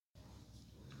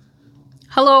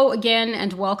Hello again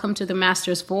and welcome to the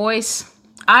Master's Voice.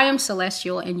 I am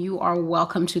Celestial and you are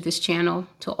welcome to this channel.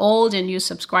 To old and new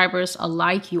subscribers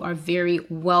alike, you are very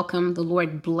welcome. The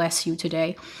Lord bless you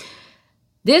today.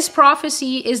 This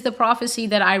prophecy is the prophecy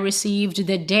that I received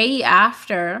the day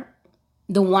after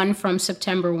the one from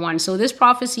September 1. So this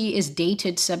prophecy is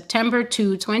dated September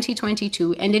 2,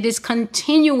 2022, and it is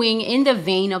continuing in the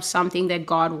vein of something that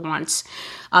God wants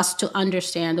us to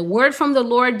understand. The word from the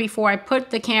Lord before I put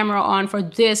the camera on for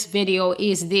this video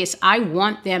is this. I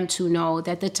want them to know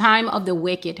that the time of the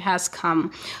wicked has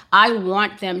come. I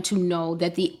want them to know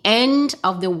that the end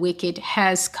of the wicked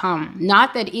has come.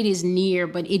 Not that it is near,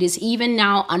 but it is even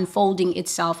now unfolding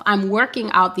itself. I'm working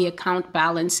out the account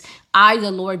balance. I,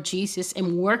 the Lord Jesus,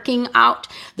 am working out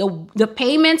the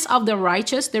payments of the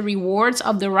righteous, the rewards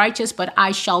of the righteous, but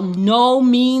I shall no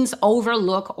means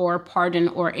overlook or pardon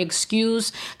or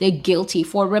excuse the guilty.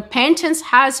 For repentance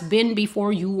has been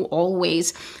before you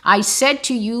always. I said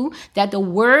to you that the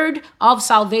word of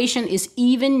salvation is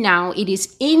even now. It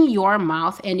is in your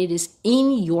mouth and it is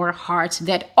in your heart,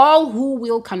 that all who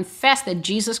will confess that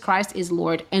Jesus Christ is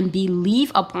Lord and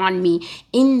believe upon me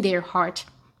in their heart,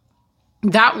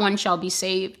 that one shall be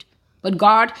saved. But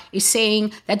God is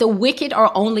saying that the wicked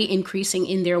are only increasing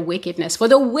in their wickedness. For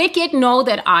the wicked know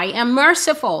that I am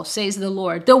merciful, says the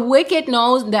Lord. The wicked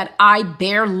knows that I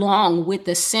bear long with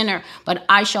the sinner, but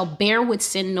I shall bear with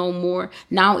sin no more.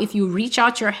 Now, if you reach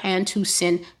out your hand to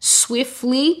sin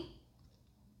swiftly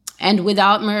and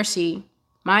without mercy,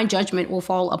 my judgment will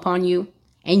fall upon you,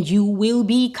 and you will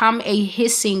become a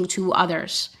hissing to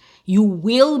others. You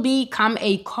will become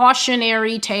a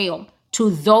cautionary tale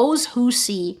to those who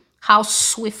see how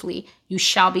swiftly you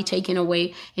shall be taken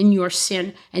away in your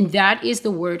sin. And that is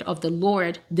the word of the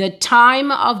Lord. The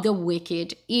time of the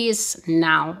wicked is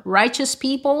now. Righteous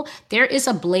people, there is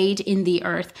a blade in the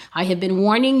earth. I have been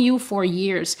warning you for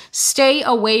years. Stay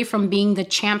away from being the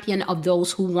champion of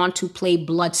those who want to play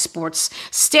blood sports.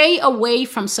 Stay away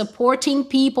from supporting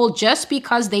people just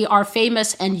because they are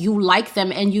famous and you like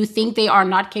them and you think they are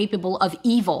not capable of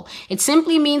evil. It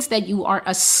simply means that you are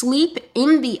asleep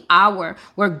in the hour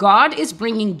where God is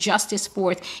bringing justice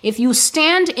forth. If you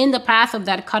stand in the path of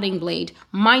that cutting blade,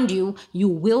 mind you, you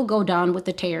will go down with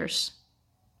the tares.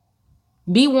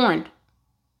 Be warned.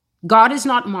 God is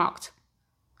not mocked.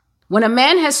 When a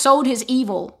man has sowed his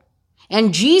evil,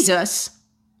 and Jesus,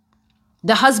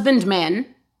 the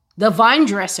husbandman, the vine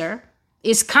dresser,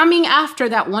 is coming after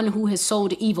that one who has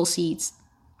sowed evil seeds,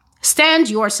 stand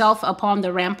yourself upon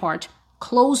the rampart,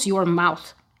 close your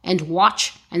mouth, and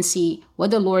watch and see what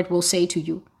the Lord will say to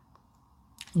you.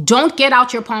 Don't get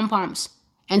out your pom-poms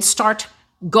and start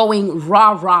going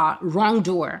rah-rah,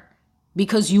 wrongdoer,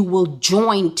 because you will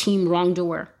join team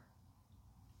wrongdoer.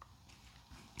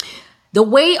 The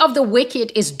way of the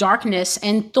wicked is darkness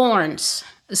and thorns.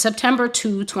 September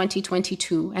 2,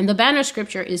 2022. And the banner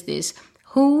scripture is this: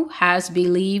 who has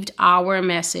believed our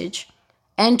message,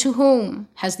 and to whom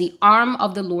has the arm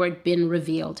of the Lord been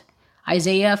revealed?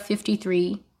 Isaiah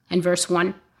 53 and verse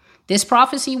 1. This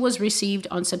prophecy was received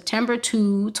on September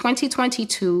 2,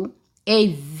 2022,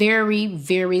 a very,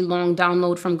 very long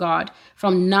download from God,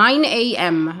 from 9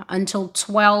 a.m. until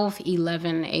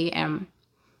 12:11 a.m.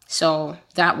 So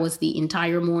that was the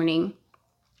entire morning.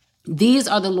 These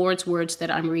are the Lord's words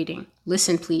that I'm reading.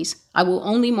 Listen, please. I will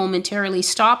only momentarily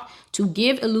stop to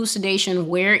give elucidation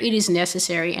where it is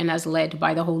necessary and as led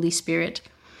by the Holy Spirit.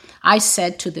 I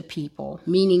said to the people,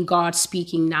 meaning God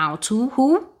speaking now to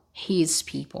who? His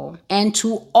people, and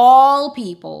to all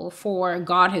people, for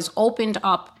God has opened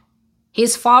up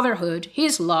his fatherhood,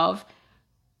 his love,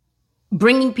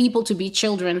 bringing people to be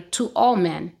children to all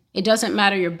men. It doesn't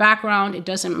matter your background. It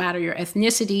doesn't matter your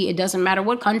ethnicity. It doesn't matter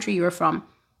what country you're from.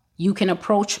 You can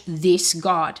approach this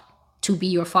God to be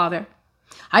your father.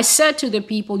 I said to the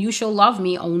people, you shall love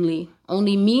me only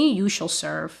me you shall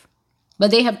serve.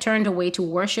 But they have turned away to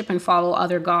worship and follow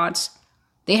other gods.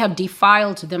 They have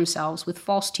defiled themselves with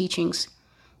false teachings.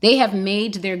 They have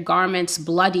made their garments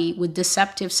bloody with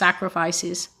deceptive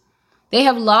sacrifices. They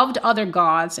have loved other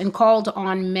gods and called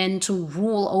on men to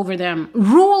rule over them.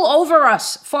 Rule over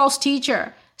us, false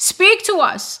teacher. Speak to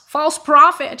us, false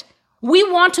prophet. We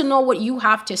want to know what you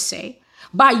have to say.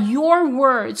 By your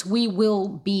words we will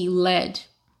be led.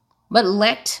 But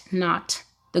let not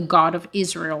the God of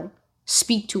Israel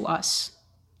speak to us.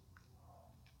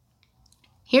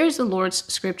 Here's the Lord's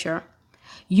scripture.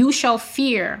 You shall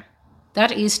fear,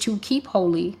 that is to keep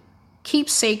holy, keep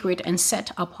sacred and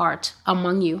set apart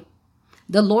among you,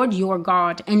 the Lord your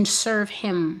God, and serve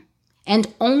him,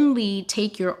 and only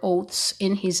take your oaths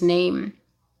in his name.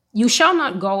 You shall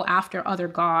not go after other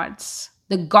gods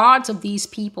the gods of these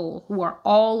people who are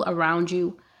all around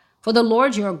you. For the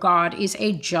Lord your God is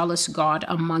a jealous God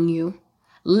among you,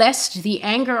 lest the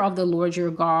anger of the Lord your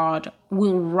God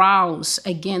will rouse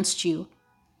against you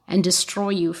and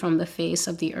destroy you from the face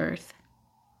of the earth.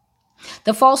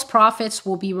 The false prophets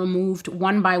will be removed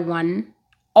one by one,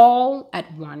 all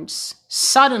at once,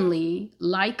 suddenly,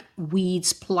 like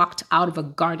weeds plucked out of a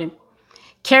garden.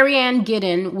 Carrie Ann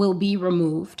Giddens will be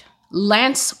removed,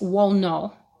 Lance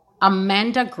Wolno,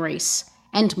 Amanda Grace,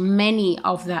 and many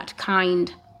of that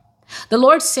kind. The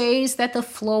Lord says that the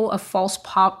flow of false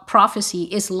prophecy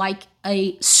is like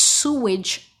a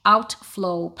sewage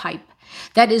outflow pipe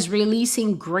that is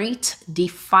releasing great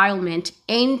defilement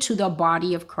into the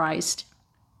body of Christ.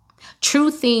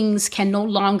 True things can no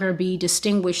longer be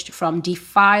distinguished from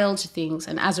defiled things,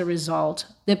 and as a result,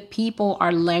 the people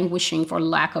are languishing for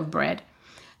lack of bread.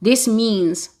 This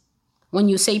means, when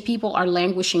you say people are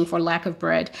languishing for lack of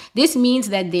bread, this means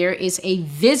that there is a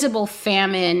visible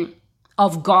famine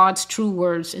of God's true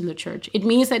words in the church. It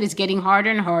means that it's getting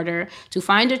harder and harder to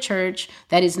find a church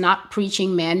that is not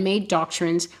preaching man-made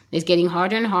doctrines. It's getting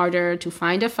harder and harder to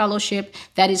find a fellowship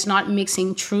that is not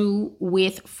mixing true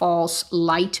with false,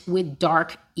 light with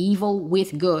dark, evil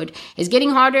with good. It's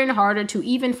getting harder and harder to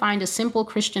even find a simple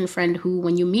Christian friend who,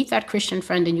 when you meet that Christian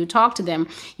friend and you talk to them,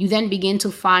 you then begin to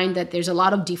find that there's a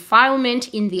lot of defilement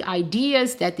in the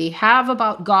ideas that they have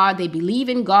about God. They believe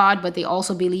in God, but they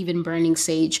also believe in burning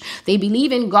sage. They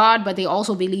believe in God, but they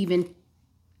also believe in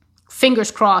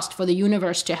fingers crossed for the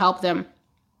universe to help them.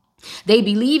 They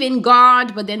believe in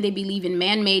God, but then they believe in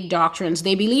man-made doctrines.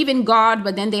 They believe in God,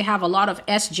 but then they have a lot of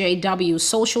SJW,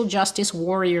 social justice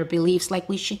warrior beliefs, like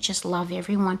we should just love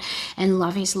everyone and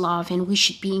love is love, and we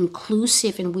should be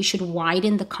inclusive, and we should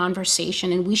widen the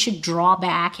conversation, and we should draw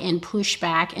back and push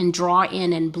back and draw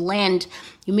in and blend.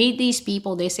 You meet these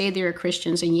people, they say they're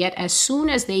Christians, and yet as soon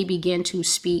as they begin to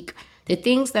speak, the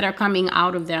things that are coming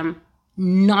out of them,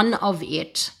 none of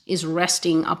it is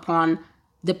resting upon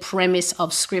the premise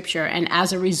of Scripture. And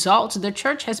as a result, the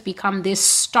church has become this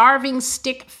starving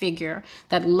stick figure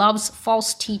that loves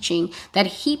false teaching, that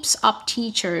heaps up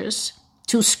teachers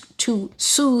to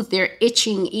soothe their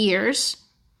itching ears,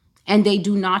 and they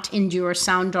do not endure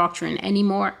sound doctrine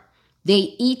anymore.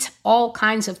 They eat all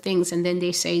kinds of things, and then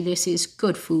they say this is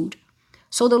good food.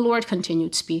 So the Lord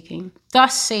continued speaking.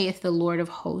 Thus saith the Lord of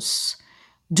hosts,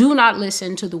 do not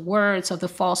listen to the words of the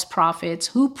false prophets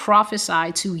who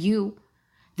prophesy to you.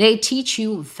 They teach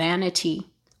you vanity,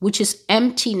 which is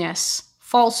emptiness,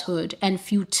 falsehood, and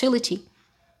futility.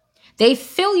 They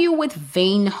fill you with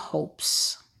vain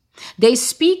hopes. They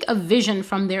speak a vision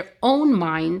from their own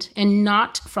mind and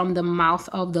not from the mouth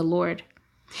of the Lord.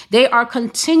 They are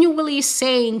continually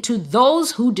saying to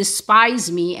those who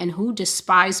despise me and who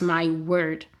despise my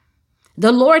word,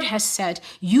 the Lord has said,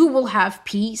 you will have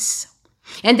peace.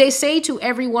 And they say to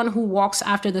everyone who walks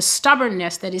after the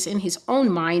stubbornness that is in his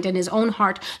own mind and his own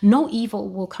heart, no evil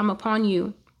will come upon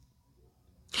you.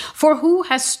 For who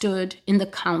has stood in the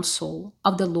counsel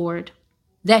of the Lord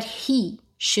that he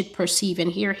should perceive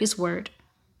and hear his word?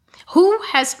 Who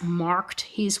has marked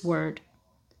his word?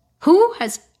 Who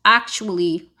has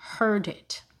actually heard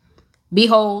it?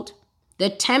 Behold,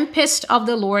 the tempest of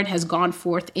the Lord has gone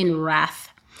forth in wrath,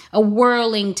 a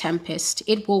whirling tempest.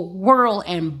 It will whirl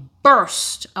and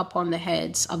burst upon the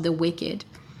heads of the wicked.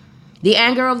 The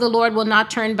anger of the Lord will not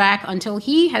turn back until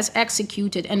he has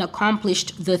executed and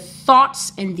accomplished the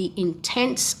thoughts and the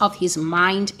intents of his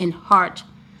mind and heart.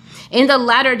 In the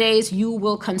latter days, you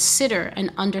will consider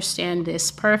and understand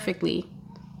this perfectly.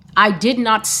 I did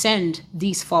not send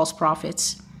these false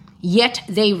prophets, yet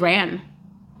they ran.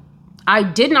 I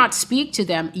did not speak to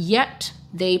them, yet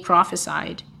they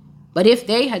prophesied. But if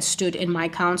they had stood in my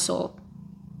counsel,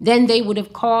 then they would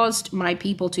have caused my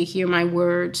people to hear my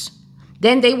words.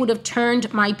 Then they would have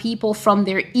turned my people from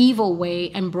their evil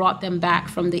way and brought them back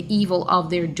from the evil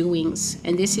of their doings.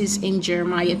 And this is in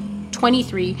Jeremiah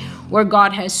 23, where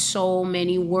God has so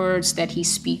many words that he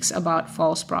speaks about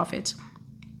false prophets.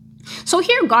 So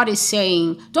here God is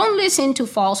saying, don't listen to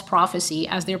false prophecy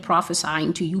as they're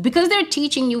prophesying to you, because they're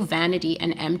teaching you vanity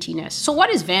and emptiness. So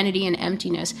what is vanity and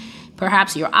emptiness?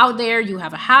 Perhaps you're out there, you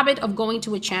have a habit of going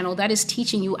to a channel that is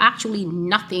teaching you actually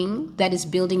nothing that is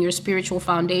building your spiritual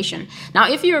foundation.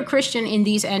 Now, if you're a Christian in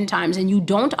these end times and you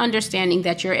don't understanding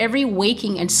that your every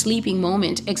waking and sleeping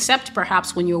moment, except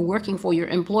perhaps when you're working for your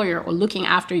employer or looking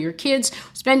after your kids,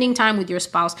 spending time with your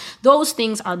spouse, those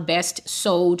things are best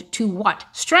sowed to what?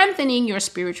 Strengthening your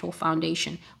spiritual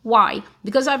foundation. Why?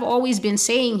 Because I've always been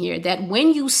saying here that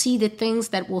when you see the things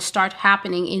that will start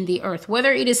happening in the earth,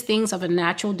 whether it is things of a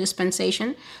natural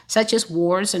dispensation, such as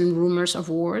wars and rumors of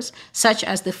wars, such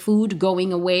as the food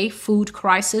going away, food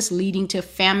crisis leading to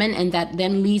famine, and that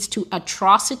then leads to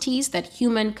atrocities that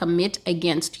human commit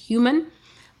against human,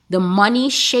 the money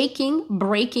shaking,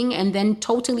 breaking, and then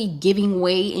totally giving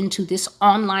way into this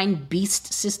online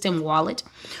beast system wallet,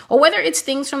 or whether it's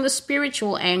things from the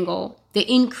spiritual angle, the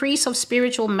increase of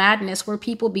spiritual madness where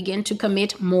people begin to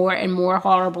commit more and more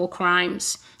horrible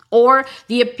crimes, or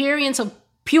the appearance of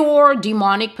pure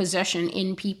demonic possession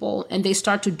in people and they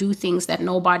start to do things that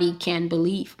nobody can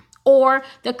believe. Or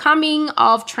the coming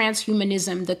of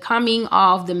transhumanism, the coming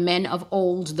of the men of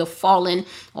old, the fallen,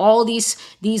 all these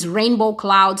rainbow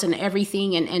clouds and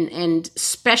everything, and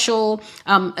special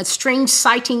strange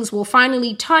sightings will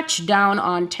finally touch down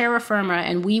on terra firma,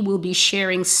 and we will be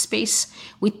sharing space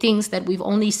with things that we've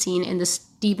only seen in the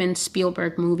Steven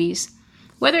Spielberg movies.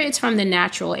 Whether it's from the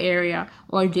natural area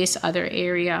or this other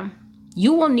area,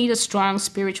 you will need a strong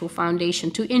spiritual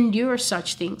foundation to endure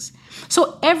such things.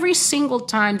 So every single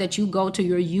time that you go to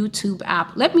your YouTube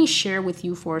app, let me share with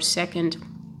you for a second,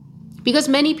 because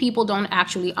many people don't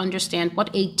actually understand what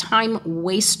a time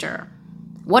waster,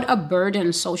 what a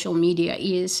burden social media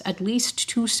is, at least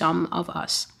to some of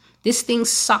us. This thing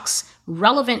sucks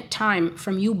relevant time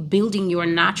from you building your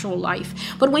natural life.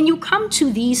 But when you come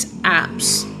to these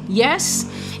apps, yes,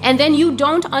 and then you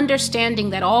don't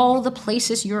understanding that all the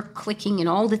places you're clicking and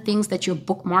all the things that you're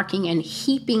bookmarking and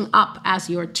heaping up as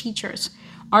your teachers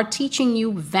are teaching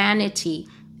you vanity,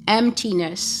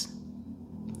 emptiness,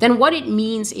 then what it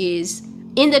means is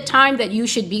in the time that you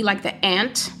should be like the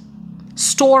ant,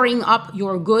 storing up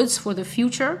your goods for the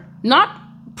future, not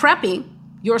prepping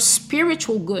your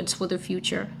spiritual goods for the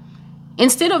future.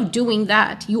 Instead of doing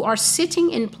that, you are sitting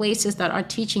in places that are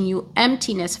teaching you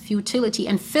emptiness, futility,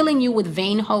 and filling you with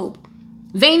vain hope.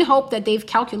 Vain hope that they've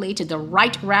calculated the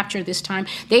right rapture this time.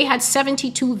 They had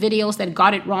 72 videos that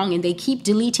got it wrong, and they keep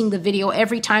deleting the video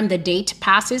every time the date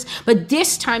passes. But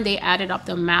this time they added up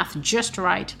the math just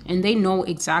right, and they know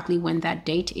exactly when that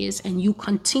date is. And you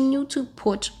continue to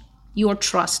put your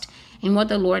trust in what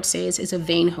the Lord says is a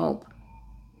vain hope.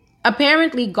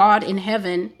 Apparently, God in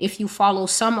heaven, if you follow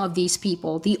some of these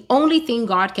people, the only thing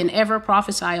God can ever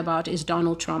prophesy about is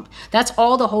Donald Trump. That's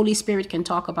all the Holy Spirit can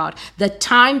talk about. The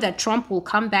time that Trump will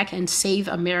come back and save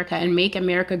America and make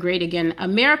America great again.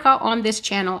 America, on this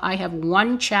channel, I have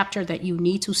one chapter that you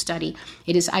need to study.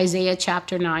 It is Isaiah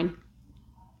chapter 9.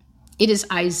 It is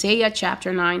Isaiah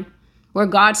chapter 9, where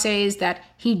God says that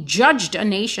he judged a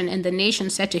nation, and the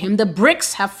nation said to him, "The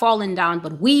bricks have fallen down,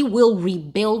 but we will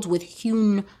rebuild with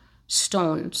hewn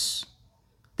stones.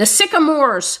 The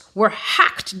sycamores were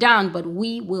hacked down, but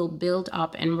we will build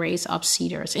up and raise up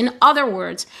cedars." In other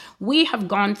words, we have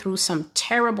gone through some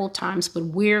terrible times, but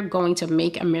we're going to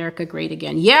make America great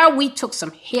again. Yeah, we took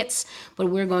some hits, but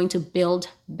we're going to build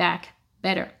back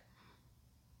better.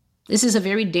 This is a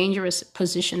very dangerous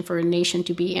position for a nation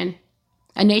to be in.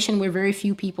 A nation where very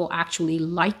few people actually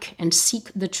like and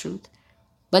seek the truth,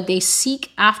 but they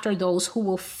seek after those who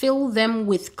will fill them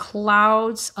with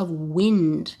clouds of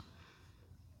wind.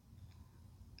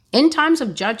 In times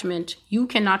of judgment, you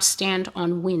cannot stand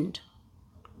on wind.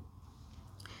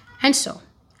 And so,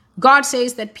 God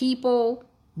says that people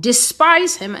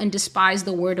despise him and despise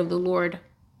the word of the Lord.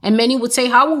 And many would say,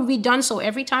 how will we done so?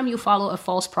 Every time you follow a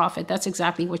false prophet, that's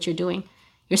exactly what you're doing.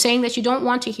 You're saying that you don't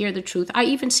want to hear the truth. I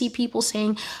even see people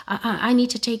saying, I need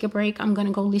to take a break. I'm going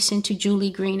to go listen to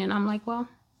Julie Green. And I'm like, well,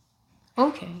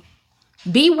 okay.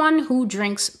 Be one who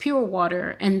drinks pure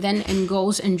water and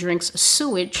goes and drinks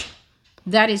sewage.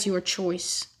 That is your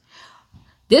choice.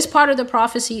 This part of the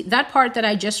prophecy, that part that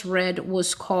I just read,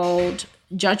 was called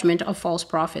Judgment of False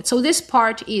Prophets. So this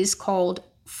part is called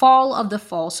Fall of the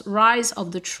False, Rise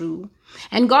of the True.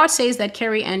 And God says that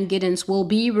Carrie Ann Giddens will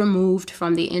be removed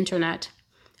from the internet.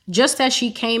 Just as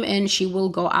she came in, she will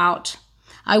go out.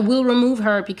 I will remove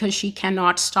her because she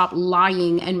cannot stop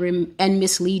lying and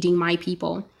misleading my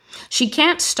people. She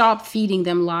can't stop feeding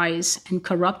them lies and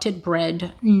corrupted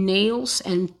bread, nails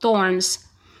and thorns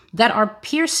that are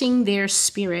piercing their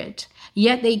spirit.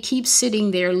 Yet they keep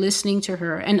sitting there listening to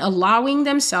her and allowing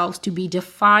themselves to be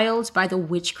defiled by the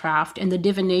witchcraft and the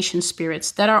divination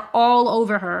spirits that are all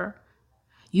over her.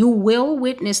 You will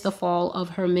witness the fall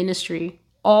of her ministry,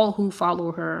 all who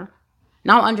follow her.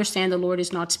 Now understand, the Lord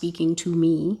is not speaking to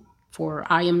me, for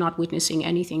I am not witnessing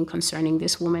anything concerning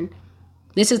this woman.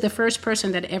 This is the first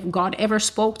person that God ever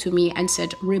spoke to me and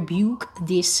said, rebuke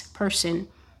this person.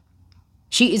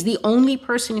 She is the only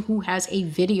person who has a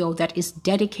video that is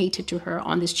dedicated to her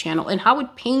on this channel. And how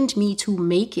it pained me to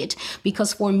make it,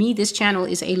 because for me, this channel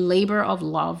is a labor of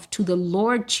love to the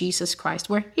Lord Jesus Christ,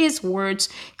 where his words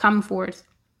come forth.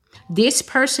 This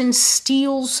person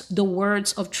steals the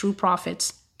words of true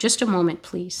prophets. Just a moment,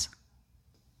 please.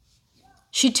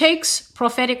 She takes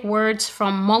prophetic words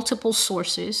from multiple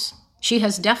sources. She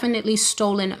has definitely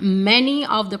stolen many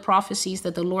of the prophecies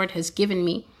that the Lord has given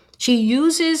me. She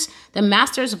uses the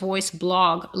Master's Voice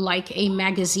blog like a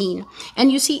magazine.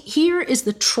 And you see, here is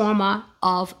the trauma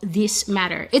of this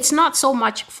matter. It's not so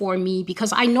much for me,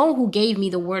 because I know who gave me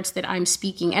the words that I'm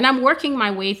speaking, and I'm working my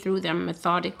way through them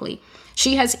methodically.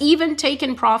 She has even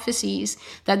taken prophecies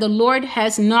that the Lord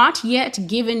has not yet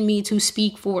given me to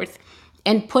speak forth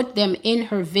and put them in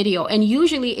her video. And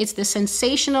usually it's the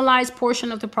sensationalized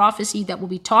portion of the prophecy that will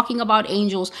be talking about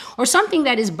angels, or something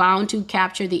that is bound to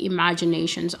capture the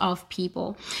imaginations of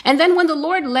people. And then when the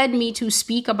Lord led me to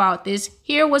speak about this,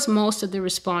 here was most of the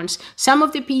response. Some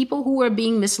of the people who were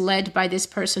being misled by this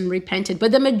person repented,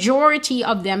 but the majority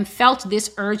of them felt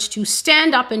this urge to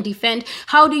stand up and defend.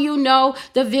 How do you know?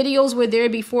 The videos were there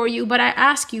before you. But I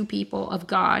ask you, people of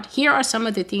God, here are some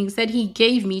of the things that he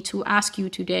gave me to ask you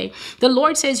today. The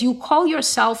Lord says, you call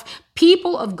yourself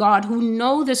people of God who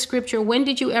know the scripture. When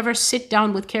did you ever sit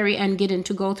down with Carrie Ann Giddens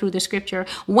to go through the scripture?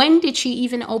 When did she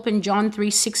even open John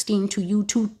 3:16 to you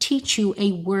to teach you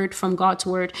a word from God's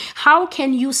word? How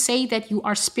can you say that you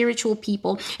are spiritual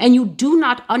people and you do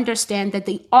not understand that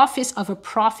the office of a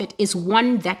prophet is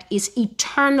one that is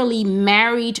eternally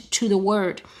married to the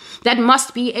word, that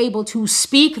must be able to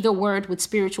speak the word with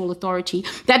spiritual authority,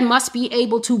 that must be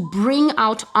able to bring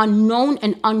out unknown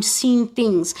and unseen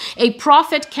things? A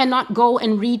prophet cannot go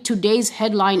and read today's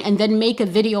headline and then make a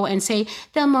video and say,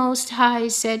 the Most High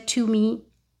said to me.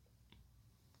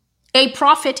 A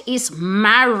prophet is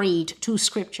married to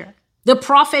scripture. The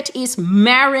prophet is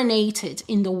marinated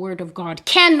in the word of God,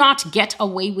 cannot get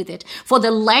away with it. For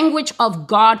the language of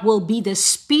God will be the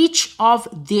speech of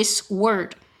this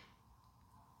word.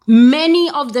 Many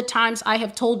of the times I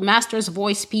have told Master's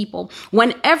Voice people,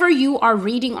 whenever you are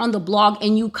reading on the blog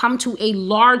and you come to a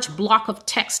large block of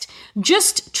text,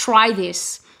 just try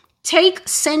this. Take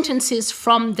sentences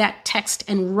from that text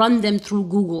and run them through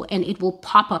Google, and it will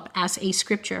pop up as a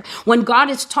scripture. When God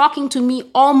is talking to me,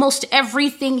 almost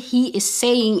everything he is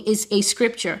saying is a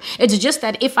scripture. It's just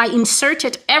that if I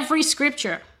inserted every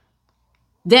scripture,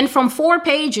 then from 4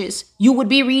 pages, you would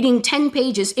be reading 10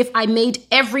 pages if I made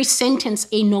every sentence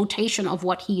a notation of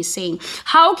what he is saying.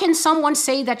 How can someone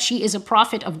say that she is a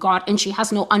prophet of God and she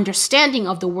has no understanding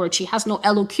of the word? She has no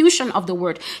elocution of the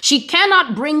word. She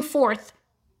cannot bring forth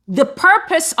the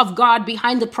purpose of God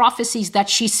behind the prophecies that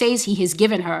she says he has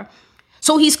given her.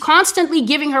 So he's constantly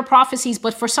giving her prophecies,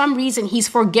 but for some reason, he's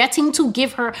forgetting to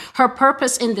give her her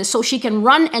purpose in this, so she can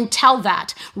run and tell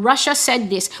that Russia said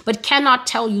this, but cannot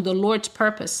tell you the Lord's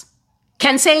purpose.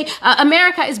 Can say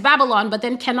America is Babylon, but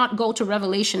then cannot go to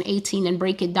Revelation 18 and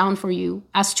break it down for you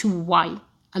as to why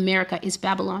America is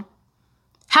Babylon.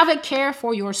 Have a care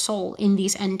for your soul in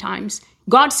these end times.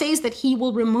 God says that he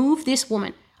will remove this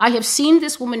woman. I have seen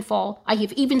this woman fall. I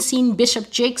have even seen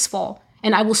Bishop Jakes fall.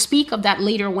 And I will speak of that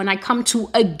later when I come to,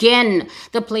 again,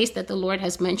 the place that the Lord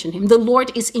has mentioned him. The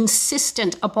Lord is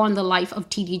insistent upon the life of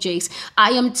T.D. Jakes. I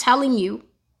am telling you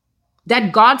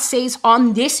that God says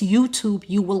on this YouTube,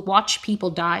 you will watch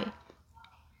people die.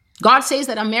 God says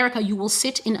that America, you will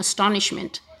sit in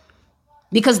astonishment.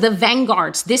 Because the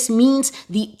vanguards, this means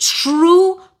the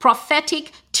true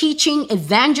prophetic teaching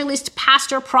evangelist,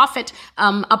 pastor, prophet,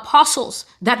 apostles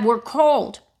that were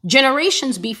called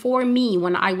generations before me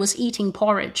when I was eating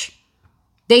porridge.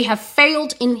 They have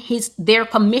failed in their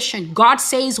commission. God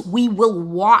says we will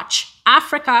watch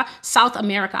Africa, South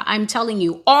America. I'm telling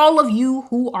you, all of you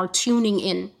who are tuning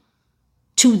in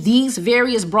to these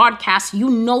various broadcasts, you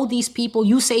know these people,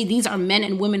 you say these are men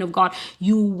and women of God,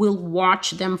 you will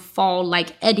watch them fall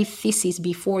like edifices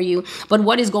before you. But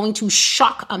what is going to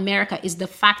shock America is the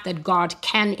fact that God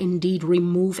can indeed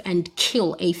remove and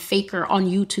kill a faker on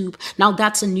YouTube. Now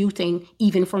that's a new thing,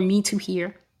 even for me to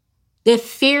hear. The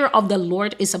fear of the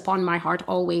Lord is upon my heart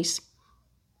always.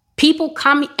 People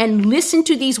come and listen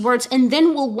to these words and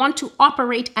then will want to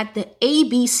operate at the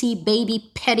ABC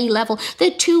baby petty level. The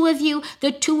two of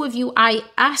you, I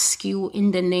ask you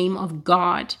in the name of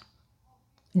God,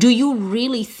 do you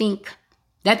really think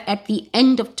that at the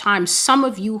end of time, some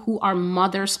of you who are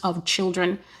mothers of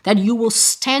children, that you will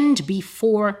stand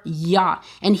before Yah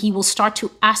and he will start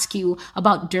to ask you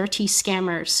about dirty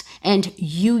scammers and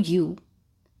you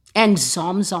and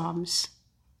zomzoms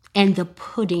and the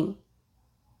pudding?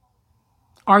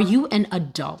 Are you an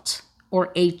adult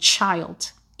or a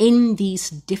child in these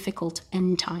difficult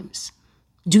end times?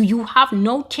 Do you have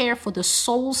no care for the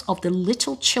souls of the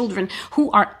little children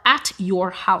who are at your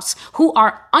house, who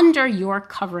are under your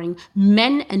covering,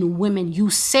 men and women? You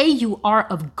say you are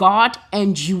of God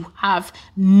and you have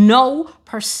no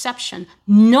perception,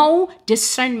 no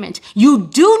discernment. You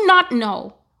do not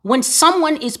know when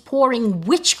someone is pouring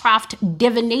witchcraft,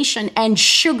 divination, and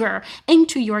sugar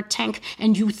into your tank,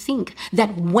 and you think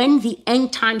that when the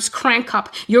end times crank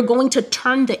up, you're going to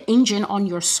turn the engine on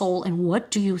your soul. And what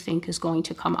do you think is going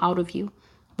to come out of you?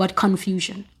 But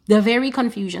confusion, the very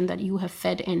confusion that you have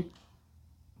fed in.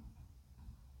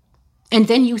 And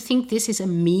then you think this is a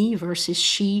me versus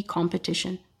she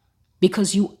competition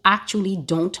because you actually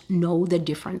don't know the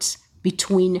difference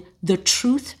between the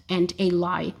truth and a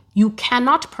lie. You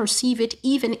cannot perceive it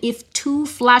even if 2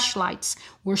 flashlights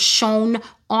were shown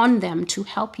on them to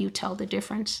help you tell the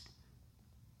difference.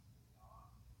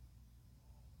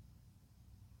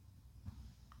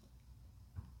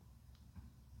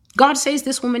 God says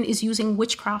this woman is using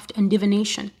witchcraft and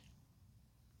divination,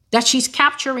 that she's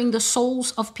capturing the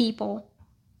souls of people,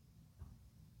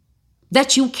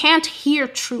 that you can't hear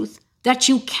truth, that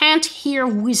you can't hear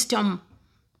wisdom,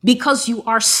 because you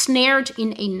are snared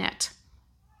in a net.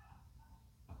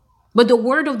 But the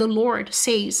word of the Lord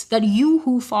says that you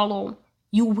who follow,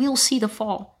 you will see the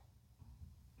fall.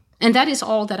 And that is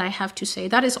all that I have to say.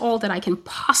 That is all that I can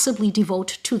possibly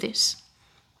devote to this.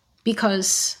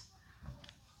 Because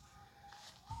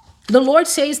the Lord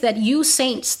says that you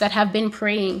saints that have been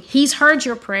praying, he's heard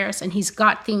your prayers and he's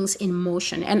got things in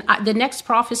motion. And the next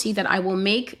prophecy that I will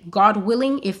make, God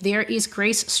willing, if there is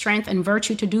grace, strength, and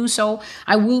virtue to do so,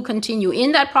 I will continue.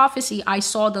 In that prophecy, I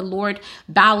saw the Lord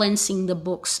balancing the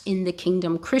books in the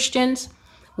kingdom. Christians,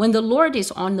 when the Lord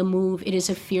is on the move, it is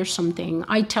a fearsome thing.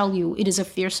 I tell you, it is a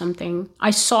fearsome thing.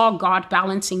 I saw God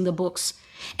balancing the books.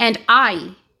 And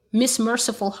I, Miss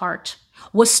Merciful Heart,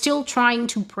 was still trying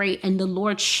to pray, and the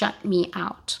Lord shut me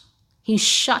out. He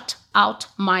shut out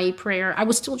my prayer. I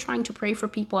was still trying to pray for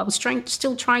people. I was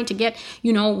still trying to get,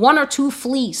 1 or 2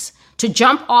 fleas to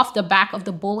jump off the back of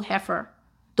the bull heifer.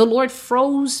 The Lord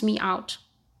froze me out.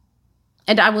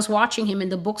 And I was watching him,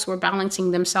 and the books were balancing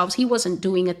themselves. He wasn't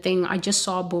doing a thing. I just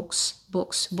saw books,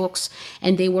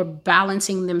 and they were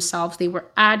balancing themselves. They were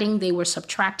adding, they were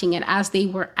subtracting. And as they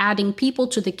were adding people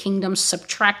to the kingdom,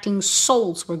 subtracting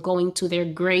souls were going to their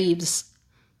graves.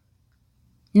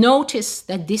 Notice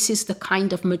that this is the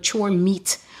kind of mature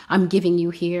meat I'm giving you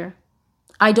here.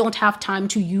 I don't have time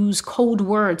to use code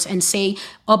words and say,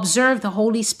 observe the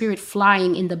Holy Spirit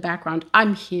flying in the background.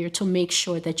 I'm here to make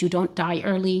sure that you don't die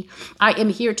early. I am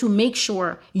here to make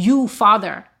sure you,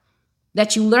 Father,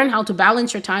 that you learn how to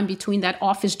balance your time between that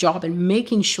office job and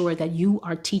making sure that you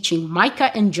are teaching Micah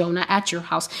and Jonah at your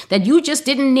house, that you just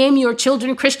didn't name your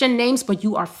children Christian names, but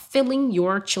you are filling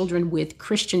your children with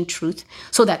Christian truth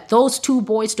so that those 2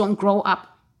 boys don't grow up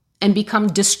and become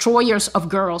destroyers of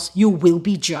girls. You will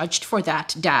be judged for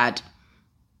that, Dad.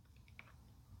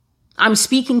 I'm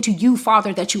speaking to you,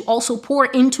 Father, that you also pour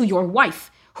into your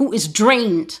wife who is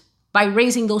drained by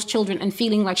raising those children and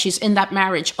feeling like she's in that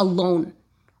marriage alone.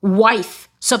 Wife,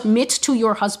 submit to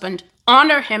your husband.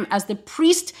 Honor him as the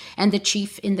priest and the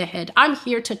chief in the head. I'm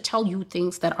here to tell you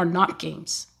things that are not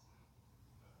games.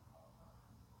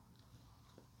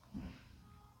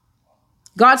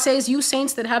 God says, you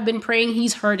saints that have been praying,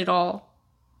 he's heard it all.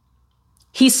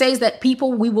 He says that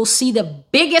we will see the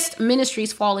biggest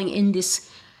ministries falling in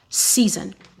this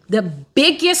season. The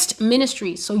biggest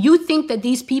ministries. So you think that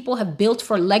these people have built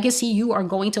for legacy. You are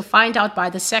going to find out by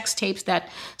the sex tapes that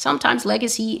sometimes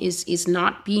legacy is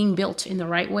not being built in the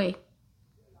right way.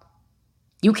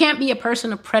 You can't be a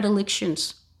person of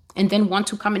predilections and then want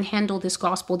to come and handle this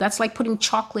gospel. That's like putting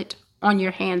chocolate on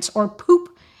your hands or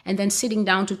poop and then sitting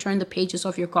down to turn the pages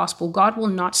of your gospel. God will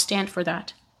not stand for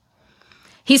that.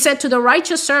 He said to the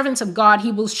righteous servants of God,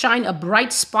 he will shine a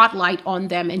bright spotlight on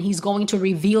them and he's going to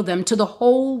reveal them to the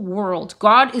whole world.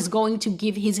 God is going to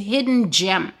give his hidden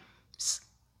gems,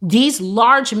 these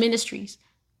large ministries.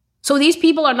 So these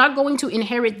people are not going to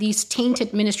inherit these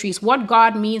tainted ministries. What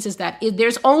God means is that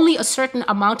there's only a certain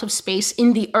amount of space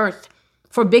in the earth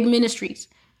for big ministries.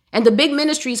 And the big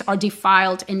ministries are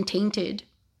defiled and tainted,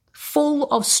 full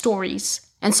of stories.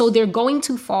 And so they're going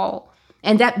to fall.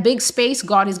 And that big space,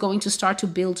 God is going to start to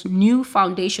build new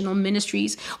foundational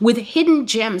ministries with hidden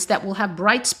gems that will have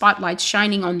bright spotlights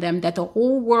shining on them that the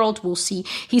whole world will see.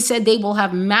 He said they will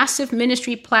have massive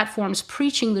ministry platforms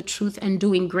preaching the truth and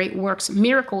doing great works.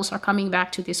 Miracles are coming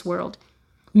back to this world.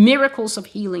 Miracles of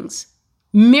healings.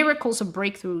 Miracles of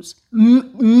breakthroughs,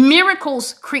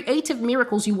 miracles, creative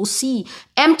miracles. You will see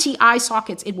empty eye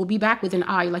sockets. It will be back with an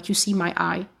eye like you see my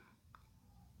eye.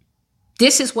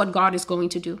 This is what God is going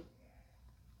to do.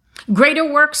 Greater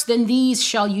works than these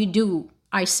shall you do,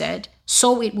 I said.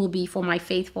 So it will be for my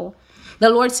faithful. The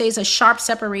Lord says a sharp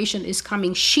separation is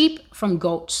coming. Sheep from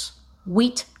goats,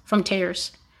 wheat from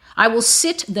tares. I will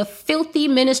sit the filthy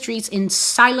ministries in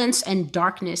silence and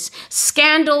darkness.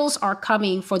 Scandals are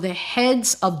coming for the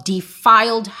heads of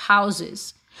defiled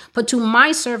houses. But to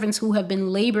my servants who have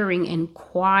been laboring in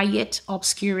quiet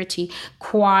obscurity,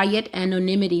 quiet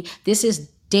anonymity, this is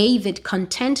David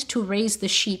content to raise the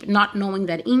sheep, not knowing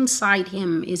that inside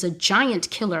him is a giant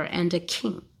killer and a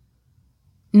king.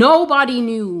 Nobody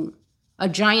knew a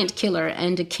giant killer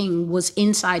and a king was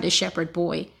inside a shepherd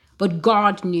boy, but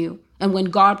God knew. And when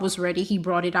God was ready, he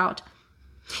brought it out.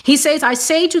 He says, I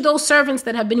say to those servants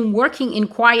that have been working in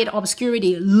quiet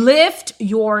obscurity, lift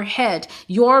your head.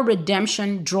 Your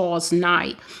redemption draws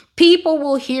nigh. People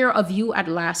will hear of you at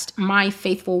last, my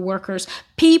faithful workers.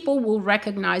 People will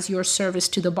recognize your service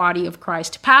to the body of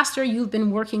Christ. Pastor, you've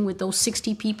been working with those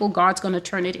 60 people. God's going to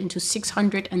turn it into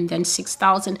 600 and then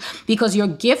 6,000 because your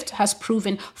gift has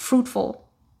proven fruitful.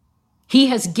 He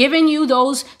has given you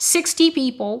those 60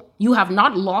 people. You have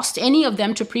not lost any of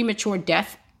them to premature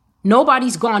death.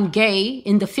 Nobody's gone gay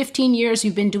in the 15 years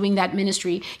you've been doing that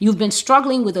ministry. You've been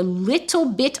struggling with a little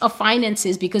bit of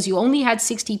finances because you only had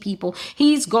 60 people.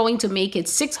 He's going to make it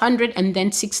 600 and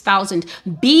then 6,000.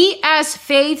 Be as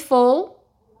faithful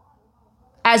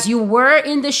as you were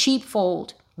in the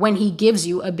sheepfold when he gives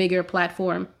you a bigger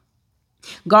platform.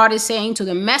 God is saying to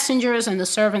the messengers and the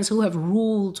servants who have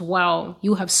ruled well,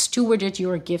 you have stewarded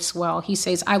your gifts well. He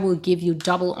says, I will give you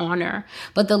double honor.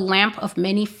 But the lamp of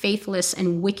many faithless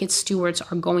and wicked stewards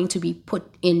are going to be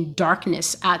put in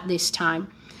darkness at this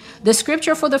time. The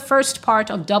scripture for the first part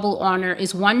of double honor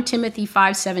is 1 Timothy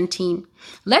 5:17.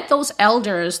 Let those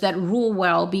elders that rule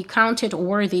well be counted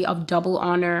worthy of double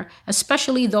honor,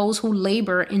 especially those who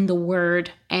labor in the word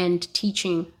and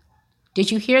teaching. Did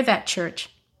you hear that, church?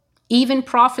 Even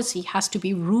prophecy has to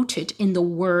be rooted in the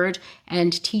word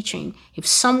and teaching. If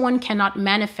someone cannot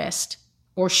manifest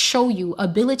or show you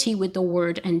ability with the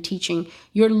word and teaching,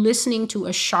 you're listening to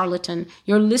a charlatan.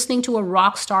 You're listening to a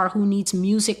rock star who needs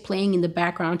music playing in the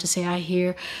background to say, I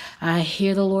hear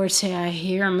the Lord say, I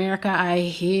hear America, I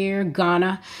hear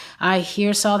Ghana, I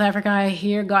hear South Africa, I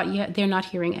hear God. Yet they're not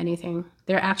hearing anything.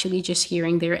 They're actually just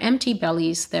hearing their empty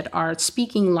bellies that are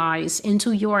speaking lies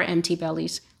into your empty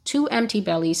bellies. 2 empty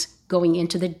bellies going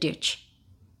into the ditch.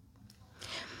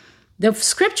 The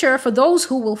scripture for those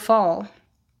who will fall,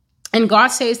 and God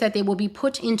says that they will be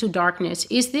put into darkness,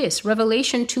 is this,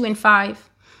 Revelation 2:5.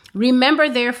 Remember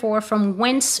therefore from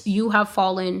whence you have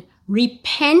fallen,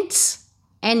 repent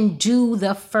and do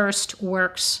the first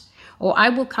works, or I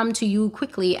will come to you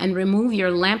quickly and remove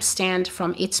your lampstand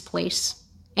from its place.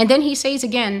 And then he says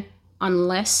again,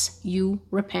 unless you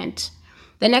repent.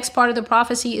 The next part of the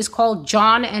prophecy is called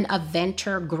John and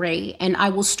Aventer Gray. And I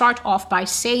will start off by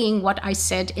saying what I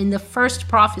said in the first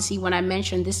prophecy when I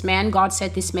mentioned this man. God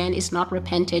said this man is not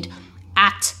repented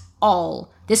at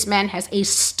all. This man has a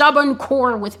stubborn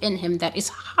core within him that is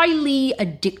highly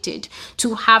addicted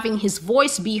to having his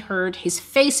voice be heard, his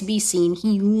face be seen.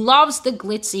 He loves the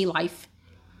glitzy life,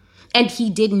 and he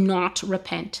did not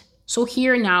repent. So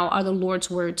here now are the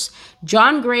Lord's words.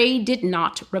 John Gray did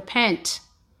not repent.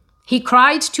 He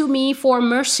cried to me for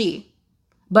mercy,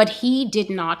 but he did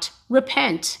not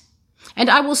repent. And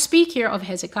I will speak here of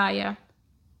Hezekiah.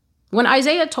 When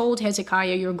Isaiah told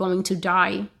Hezekiah, you're going to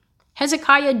die,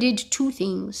 Hezekiah did 2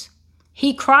 things.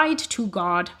 He cried to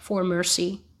God for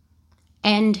mercy,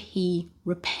 and he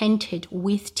repented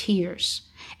with tears.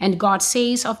 And God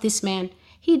says of this man,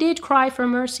 he did cry for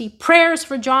mercy, prayers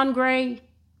for John Gray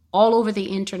all over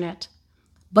the internet,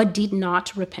 but did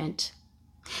not repent.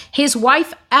 His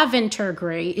wife, Aventer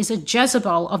Gray, is a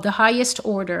Jezebel of the highest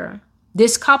order.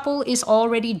 This couple is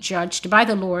already judged by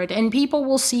the Lord, and people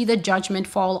will see the judgment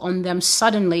fall on them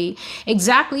suddenly,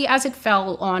 exactly as it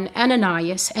fell on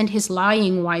Ananias and his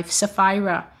lying wife,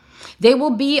 Sapphira. They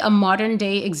will be a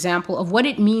modern-day example of what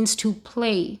it means to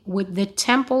play with the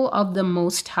temple of the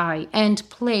Most High and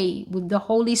play with the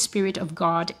Holy Spirit of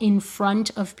God in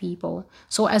front of people.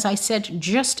 So as I said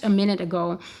just a minute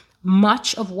ago,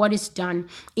 much of what is done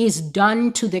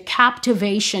to the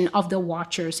captivation of the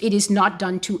watchers. It is not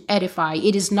done to edify.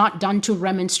 It is not done to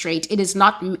remonstrate. It is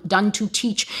not done to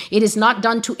teach. It is not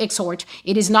done to exhort.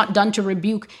 It is not done to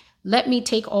rebuke. Let me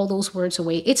take all those words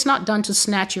away. It's not done to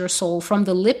snatch your soul from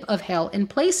the lip of hell and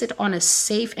place it on a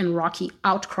safe and rocky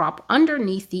outcrop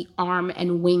underneath the arm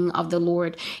and wing of the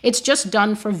Lord. It's just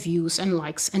done for views and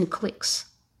likes and clicks.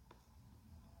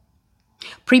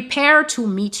 Prepare to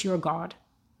meet your God.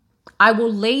 I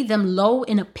will lay them low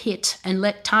in a pit and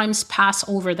let times pass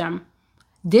over them.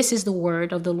 This is the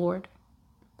word of the Lord.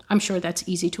 I'm sure that's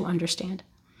easy to understand.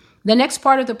 The next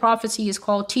part of the prophecy is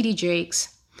called T.D.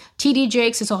 Jakes. T.D.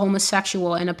 Jakes is a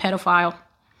homosexual and a pedophile.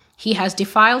 He has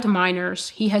defiled minors.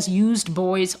 He has used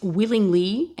boys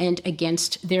willingly and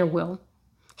against their will.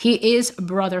 He is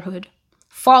brotherhood,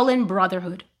 fallen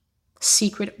brotherhood,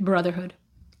 secret brotherhood.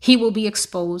 He will be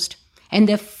exposed, and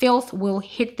the filth will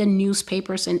hit the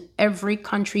newspapers in every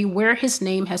country where his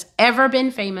name has ever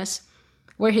been famous,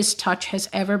 where his touch has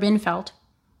ever been felt.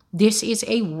 This is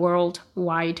a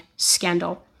worldwide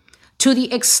scandal. To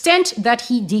the extent that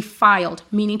he defiled,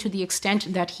 meaning to the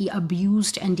extent that he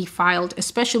abused and defiled,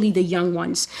 especially the young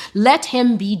ones, let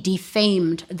him be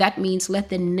defamed. That means let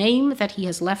the name that he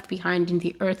has left behind in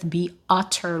the earth be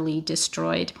utterly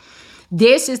destroyed.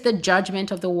 This is the judgment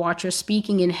of the watcher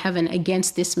speaking in heaven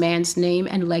against this man's name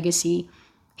and legacy.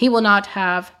 He will not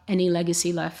have any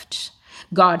legacy left.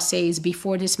 God says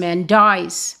before this man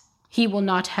dies, he will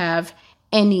not have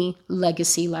any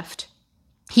legacy left.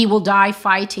 He will die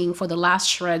fighting for the last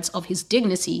shreds of his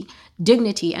dignity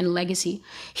and legacy.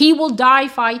 He will die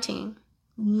fighting.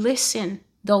 Listen,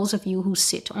 those of you who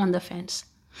sit on the fence.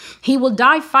 He will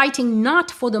die fighting not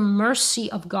for the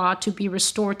mercy of God to be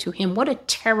restored to him. What a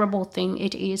terrible thing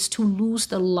it is to lose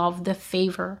the love, the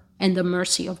favor, and the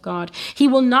mercy of God. He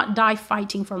will not die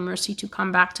fighting for mercy to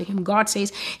come back to him. God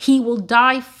says he will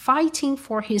die fighting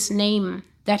for his name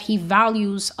that he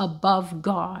values above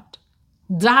God.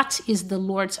 That is the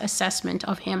Lord's assessment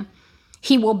of him.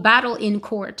 He will battle in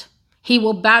court. He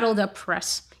will battle the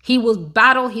press. He will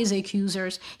battle his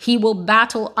accusers. He will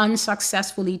battle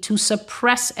unsuccessfully to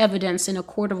suppress evidence in a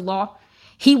court of law.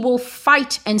 He will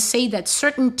fight and say that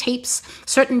certain tapes,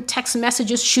 certain text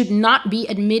messages should not be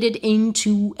admitted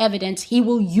into evidence. He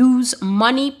will use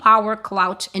money, power,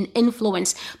 clout, and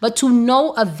influence, but to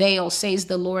no avail, says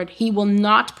the Lord. He will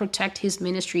not protect his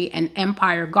ministry and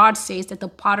empire. God says that the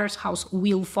potter's house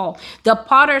will fall. The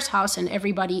potter's house and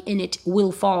everybody in it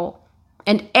will fall.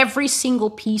 And every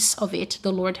single piece of it,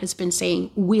 the Lord has been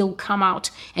saying, will come out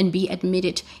and be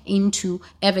admitted into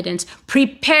evidence.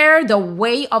 Prepare the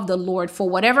way of the Lord, for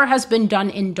whatever has been done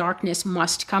in darkness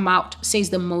must come out, says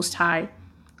the Most High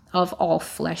of all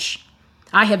flesh.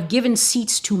 I have given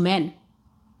seats to men.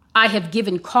 I have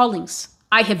given callings.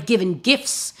 I have given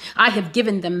gifts. I have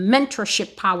given them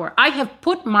mentorship power. I have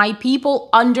put my people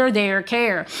under their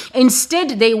care.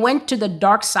 Instead, they went to the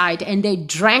dark side and they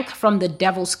drank from the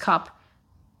devil's cup.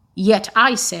 Yet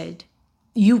I said,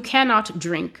 you cannot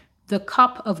drink the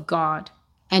cup of God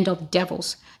and of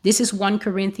devils. This is 1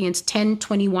 Corinthians 10,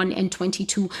 21 and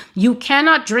 22. You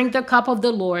cannot drink the cup of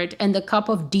the Lord and the cup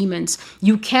of demons.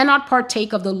 You cannot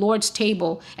partake of the Lord's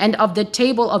table and of the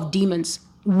table of demons.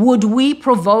 Would we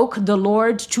provoke the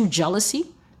Lord to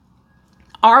jealousy?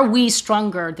 Are we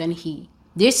stronger than he?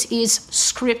 This is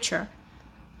scripture.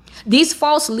 These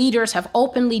false leaders have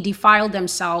openly defiled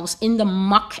themselves in the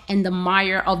muck and the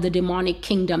mire of the demonic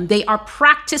kingdom. They are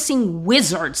practicing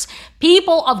wizards,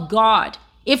 people of God.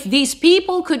 If these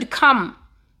people could come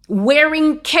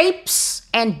wearing capes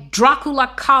and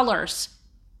Dracula collars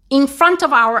in front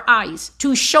of our eyes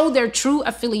to show their true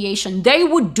affiliation, they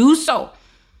would do so.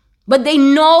 But they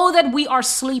know that we are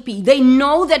sleepy. They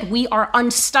know that we are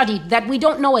unstudied, that we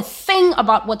don't know a thing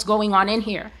about what's going on in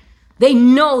here. They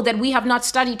know that we have not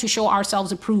studied to show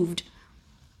ourselves approved.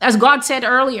 As God said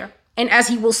earlier, and as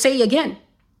he will say again,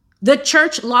 the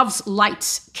church loves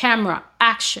lights, camera,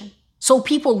 action. So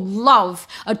people love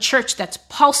a church that's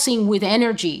pulsing with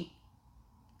energy.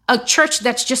 A church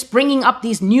that's just bringing up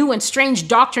these new and strange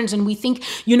doctrines. And we think,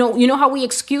 you know how we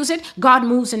excuse it? God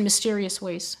moves in mysterious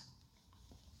ways.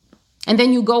 And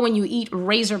then you go and you eat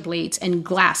razor blades and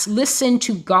glass. Listen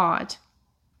to God.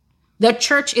 The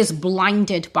church is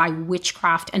blinded by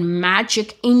witchcraft and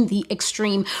magic in the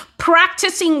extreme.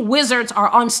 Practicing wizards are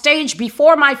on stage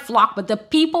before my flock, but the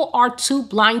people are too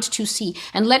blind to see.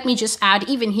 And let me just add,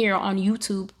 even here on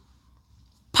YouTube,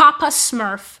 Papa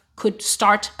Smurf could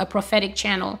start a prophetic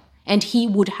channel and he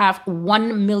would have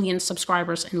 1 million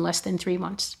subscribers in less than 3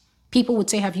 months. People would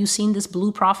say, have you seen this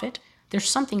blue prophet? There's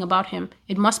something about him.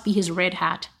 It must be his red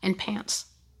hat and pants.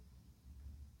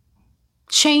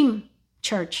 Shame,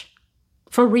 church.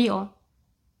 For real.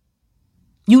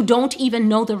 You don't even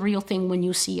know the real thing when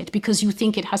you see it because you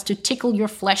think it has to tickle your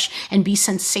flesh and be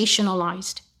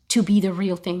sensationalized to be the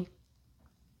real thing.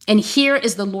 And here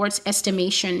is the Lord's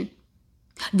estimation.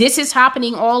 This is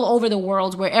happening all over the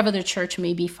world, wherever the church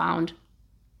may be found.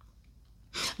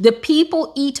 The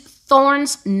people eat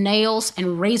thorns, nails,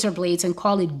 and razor blades and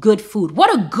call it good food.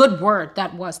 What a good word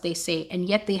that was, they say. And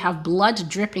yet they have blood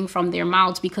dripping from their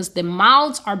mouths because the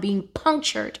mouths are being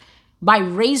punctured by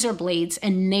razor blades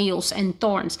and nails and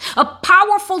thorns. A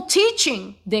powerful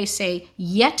teaching, they say,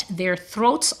 yet their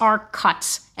throats are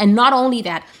cut. And not only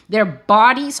that, their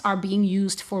bodies are being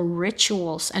used for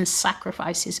rituals and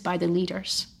sacrifices by the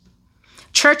leaders.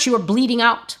 Church, you are bleeding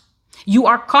out. You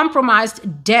are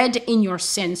compromised, dead in your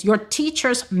sins. Your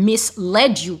teachers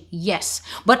misled you, yes,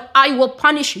 but I will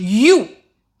punish you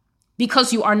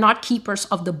because you are not keepers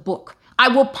of the book. I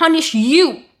will punish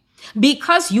you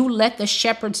because you let the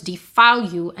shepherds defile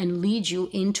you and lead you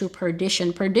into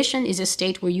perdition. Perdition is a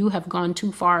state where you have gone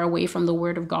too far away from the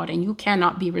word of God and you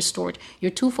cannot be restored. You're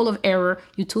too full of error.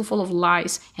 You're too full of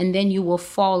lies. And then you will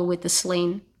fall with the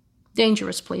slain.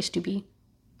 Dangerous place to be.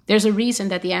 There's a reason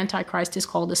that the Antichrist is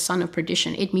called the son of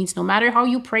perdition. It means no matter how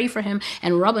you pray for him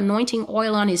and rub anointing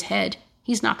oil on his head,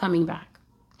 he's not coming back.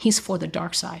 He's for the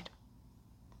dark side.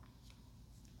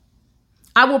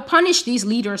 I will punish these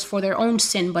leaders for their own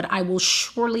sin, but I will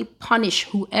surely punish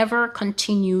whoever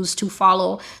continues to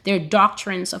follow their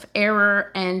doctrines of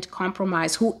error and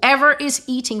compromise. Whoever is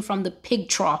eating from the pig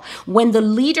trough, when the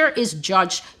leader is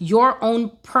judged, your own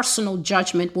personal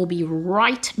judgment will be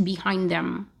right behind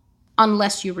them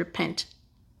unless you repent.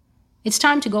 It's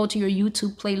time to go to your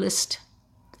YouTube playlist,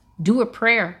 do a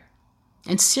prayer,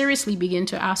 and seriously begin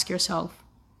to ask yourself,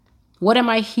 what am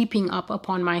I heaping up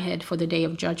upon my head for the day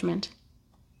of judgment?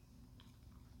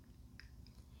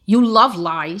 You love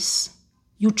lies.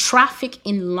 You traffic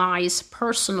in lies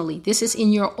personally. This is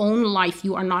in your own life.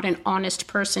 You are not an honest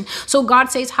person. So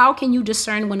God says, how can you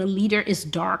discern when a leader is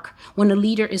dark, when a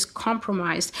leader is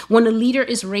compromised, when a leader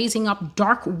is raising up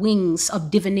dark wings of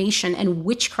divination and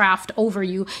witchcraft over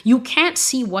you? You can't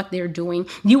see what they're doing.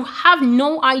 You have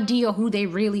no idea who they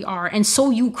really are. And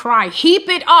so you cry, heap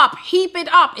it up, heap it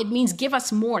up. It means give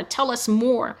us more, tell us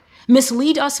more,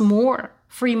 mislead us more,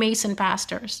 Freemason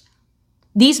pastors.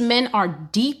 These men are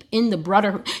deep in the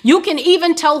brotherhood. You can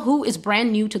even tell who is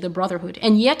brand new to the brotherhood.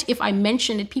 And yet, if I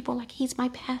mention it, people are like, he's my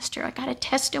pastor. I got a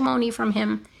testimony from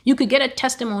him. You could get a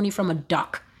testimony from a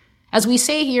duck. As we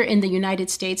say here in the United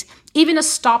States, even a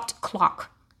stopped clock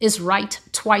is right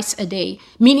twice a day,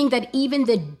 meaning that even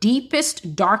the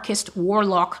deepest, darkest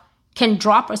warlock can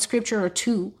drop a scripture or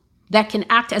two that can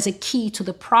act as a key to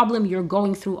the problem you're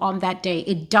going through on that day.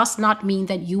 It does not mean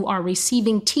that you are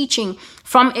receiving teaching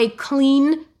from a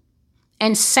clean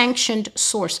and sanctioned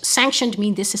source. Sanctioned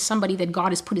means this is somebody that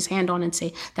God has put his hand on and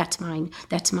say, that's mine,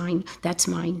 that's mine, that's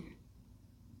mine.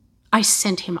 I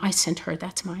sent him, I sent her,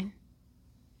 that's mine.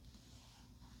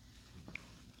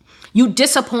 You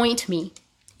disappoint me.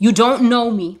 You don't know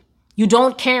me. You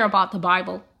don't care about the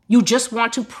Bible. You just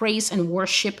want to praise and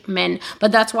worship men.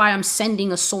 But that's why I'm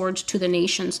sending a sword to the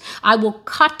nations. I will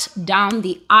cut down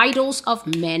the idols of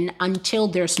men until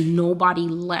there's nobody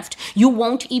left. You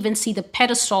won't even see the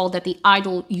pedestal that the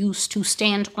idol used to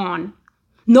stand on.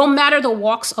 No matter the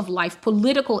walks of life,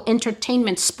 political,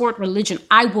 entertainment, sport, religion,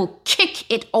 I will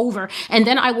kick it over. And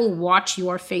then I will watch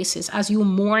your faces as you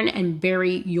mourn and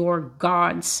bury your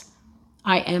gods.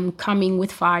 I am coming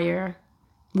with fire,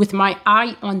 with my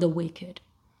eye on the wicked.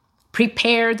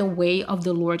 Prepare the way of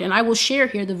the Lord. And I will share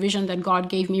here the vision that God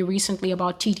gave me recently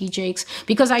about T.D. Jakes,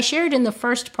 because I shared in the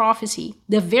first prophecy,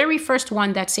 the very first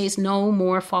one that says no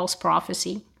more false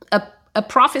prophecy, a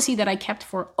prophecy that I kept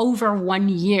for over 1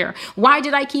 year. Why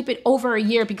did I keep it over a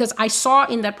year? Because I saw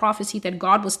in that prophecy that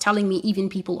God was telling me even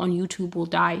people on YouTube will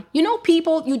die. You know,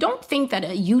 people, you don't think that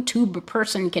a YouTube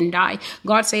person can die.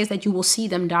 God says that you will see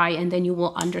them die and then you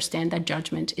will understand that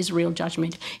judgment is real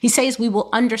judgment. He says we will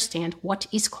understand what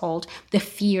is called the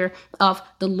fear of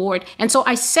the Lord. And so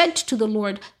I said to the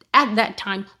Lord at that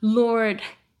time, Lord,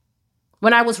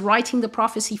 when I was writing the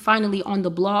prophecy finally on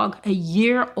the blog, a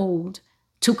year old,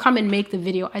 to come and make the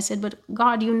video, I said, but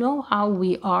God, you know how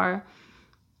we are.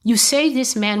 You say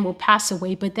this man will pass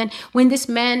away, but then when this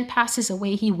man passes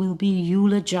away, he will be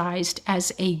eulogized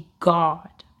as a god.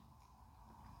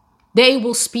 They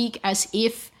will speak as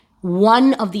if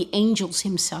one of the angels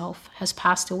himself has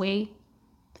passed away.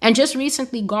 And just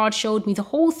recently, God showed me the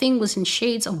whole thing was in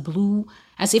shades of blue,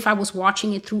 as if I was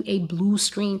watching it through a blue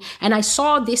screen. And I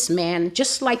saw this man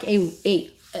just like a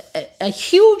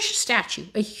huge statue,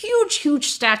 a huge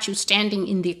statue standing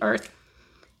in the earth.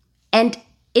 And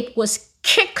it was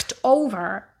kicked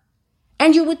over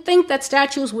And you would think that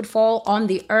statues would fall on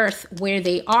the earth where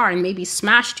they are and maybe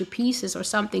smashed to pieces or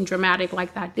something dramatic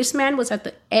like that. This man was at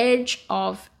the edge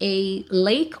of a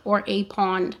lake or a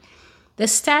pond. The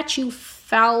statue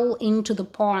fell into the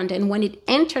pond, and when it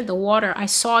entered the water, I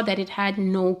saw that it had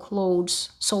no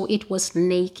clothes, so it was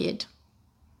naked.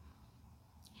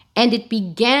 And it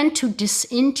began to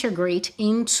disintegrate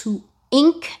into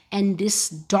ink and this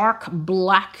dark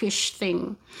blackish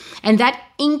thing. And that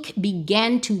ink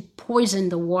began to poison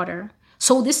the water.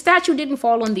 So this statue didn't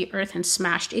fall on the earth and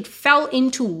smashed. It fell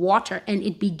into water and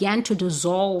it began to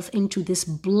dissolve into this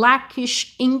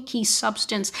blackish, inky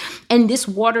substance. And this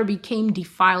water became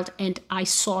defiled. And I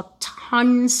saw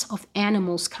tons of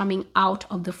animals coming out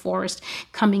of the forest,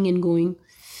 coming and going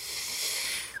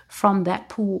from that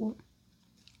pool.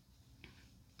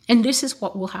 And this is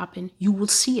what will happen. You will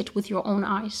see it with your own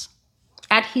eyes.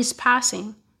 At his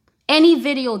passing, any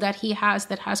video that he has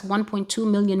that has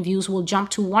 1.2 million views will jump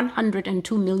to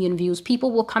 102 million views.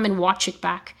 People will come and watch it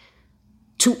back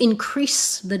to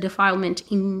increase the defilement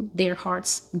in their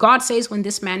hearts. God says when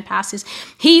this man passes,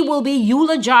 he will be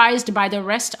eulogized by the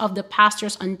rest of the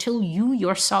pastors until you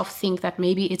yourself think that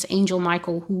maybe it's Angel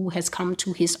Michael who has come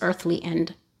to his earthly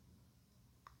end.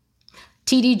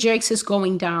 T.D. Jakes is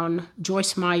going down.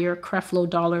 Joyce Meyer, Creflo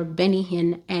Dollar, Benny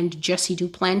Hinn, and Jesse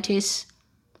Duplantis,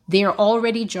 they are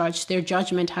already judged. Their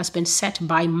judgment has been set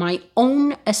by my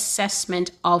own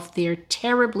assessment of their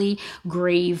terribly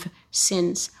grave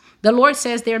sins. The Lord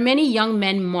says there are many young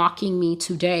men mocking me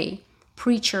today,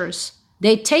 preachers.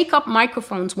 They take up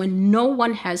microphones when no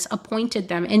one has appointed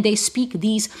them, and they speak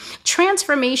these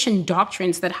transformation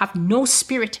doctrines that have no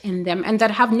spirit in them and that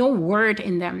have no word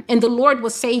in them. And the Lord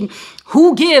was saying,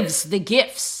 who gives the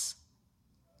gifts?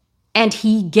 And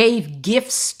he gave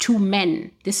gifts to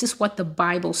men. This is what the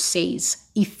Bible says.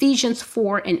 Ephesians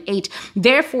 4:8.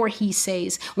 Therefore, he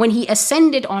says, when he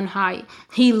ascended on high,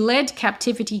 he led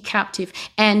captivity captive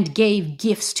and gave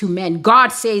gifts to men. God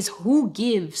says, who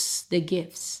gives the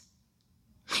gifts?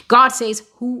 God says,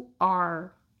 who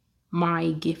are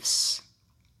my gifts?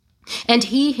 And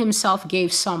he himself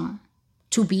gave some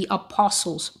to be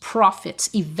apostles,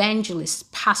 prophets, evangelists,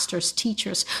 pastors,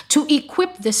 teachers, to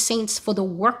equip the saints for the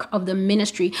work of the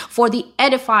ministry, for the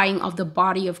edifying of the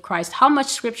body of Christ. How much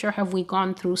scripture have we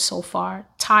gone through so far,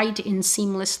 tied in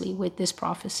seamlessly with this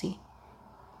prophecy?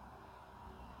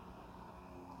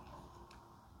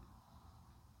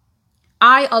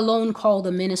 I alone call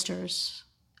the ministers.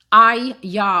 I,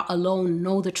 Yah, alone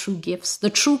know the true gifts, the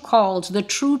true called, the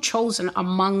true chosen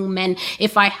among men.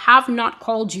 If I have not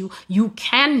called you, you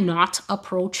cannot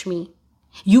approach me.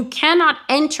 You cannot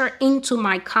enter into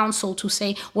my counsel to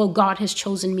say, well, God has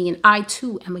chosen me and I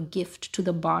too am a gift to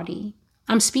the body.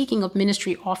 I'm speaking of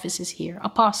ministry offices here: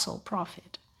 apostle,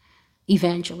 prophet,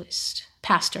 evangelist,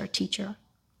 pastor, teacher.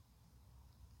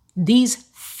 These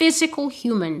physical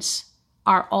humans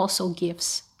are also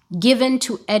gifts given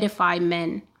to edify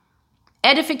men.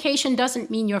 Edification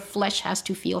doesn't mean your flesh has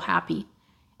to feel happy.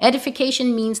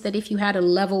 Edification means that if you had a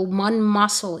level 1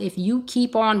 muscle, if you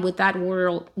keep on with that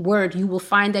word, you will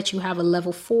find that you have a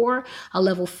level 4, a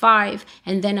level 5,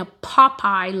 and then a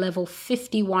Popeye level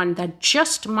 51 that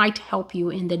just might help you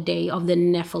in the day of the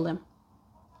Nephilim.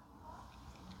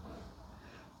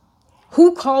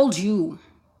 Who called you?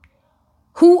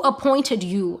 Who appointed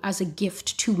you as a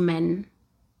gift to men?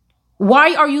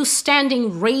 Why are you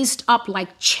standing raised up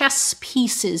like chess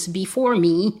pieces before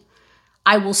me?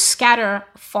 I will scatter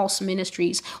false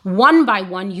ministries. One by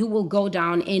one, you will go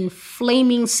down in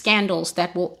flaming scandals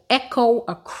that will echo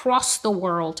across the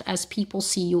world as people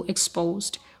see you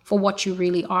exposed for what you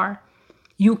really are.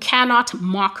 You cannot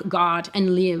mock God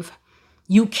and live.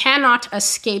 You cannot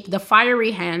escape the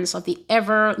fiery hands of the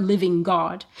ever-living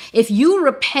God. If you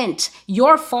repent,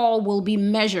 your fall will be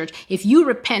measured. If you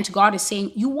repent, God is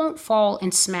saying you won't fall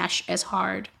and smash as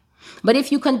hard. But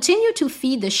if you continue to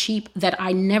feed the sheep that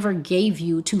I never gave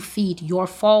you to feed, your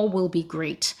fall will be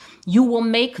great. You will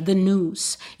make the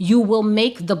news. You will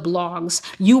make the blogs.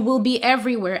 You will be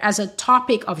everywhere as a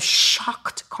topic of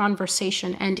shocked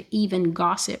conversation and even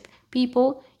gossip.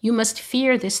 People, you must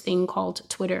fear this thing called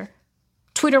Twitter.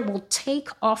 Twitter will take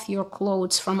off your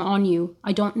clothes from on you.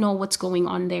 I don't know what's going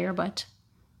on there, but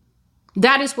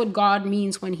that is what God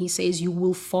means when he says you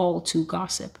will fall to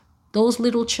gossip. Those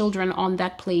little children on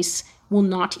that place will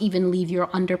not even leave your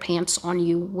underpants on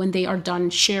you when they are done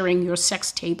sharing your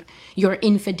sex tape, your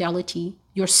infidelity,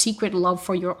 your secret love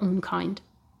for your own kind.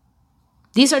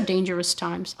 These are dangerous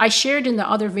times. I shared in the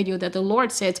other video that the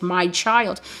Lord says, my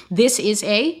child, this is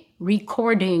a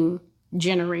recording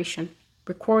generation.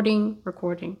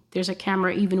 Recording. There's a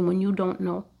camera even when you don't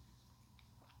know.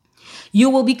 You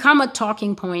will become a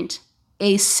talking point,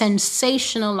 a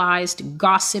sensationalized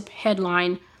gossip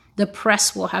headline. The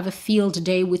press will have a field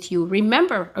day with you.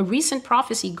 Remember, a recent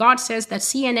prophecy, God says that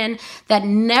CNN that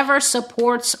never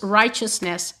supports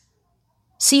righteousness,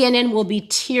 CNN will be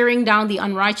tearing down the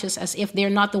unrighteous as if they're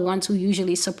not the ones who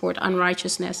usually support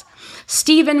unrighteousness.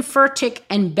 Stephen Furtick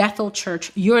and Bethel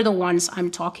Church, you're the ones I'm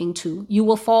talking to. You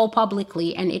will fall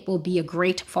publicly, and it will be a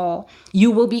great fall. You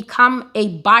will become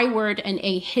a byword and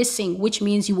a hissing, which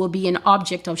means you will be an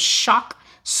object of shock,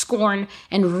 scorn,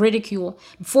 and ridicule.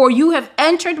 For you have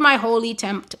entered my holy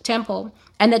temple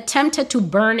and attempted to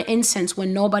burn incense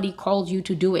when nobody called you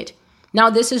to do it. Now,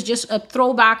 this is just a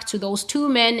throwback to those two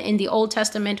men in the Old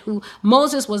Testament who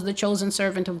Moses was the chosen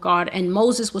servant of God, and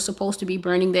Moses was supposed to be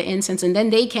burning the incense. And then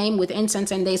they came with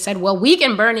incense and they said, well, we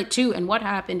can burn it too. And what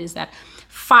happened is that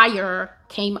fire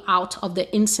came out of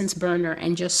the incense burner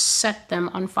and just set them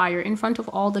on fire in front of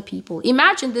all the people.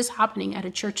 Imagine this happening at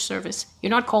a church service. You're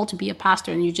not called to be a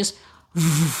pastor and you just...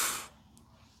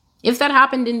 If that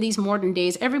happened in these modern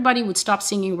days, everybody would stop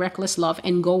singing Reckless Love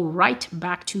and go right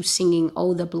back to singing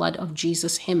Oh, the Blood of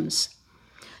Jesus hymns.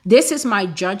 This is my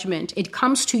judgment. It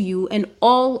comes to you and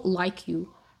all like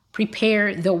you.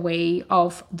 Prepare the way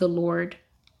of the Lord.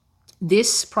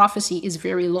 This prophecy is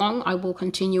very long. I will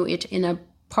continue it in a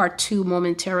part 2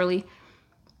 momentarily.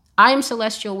 I am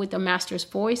Celestial with the Master's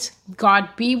Voice. God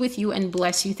be with you and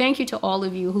bless you. Thank you to all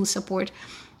of you who support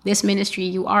this ministry.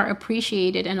 You are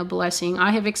appreciated and a blessing.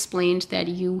 I have explained that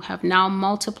you have now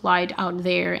multiplied out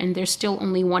there, and there's still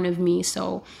only one of me,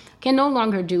 so I can no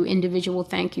longer do individual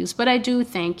thank yous, but I do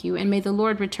thank you, and may the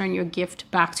Lord return your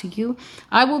gift back to you.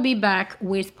 I will be back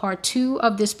with part 2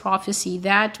 of this prophecy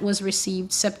that was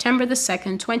received September the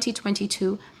 2nd,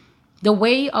 2022. The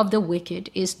way of the wicked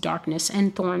is darkness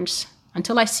and thorns.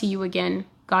 Until I see you again,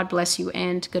 God bless you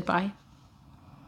and goodbye.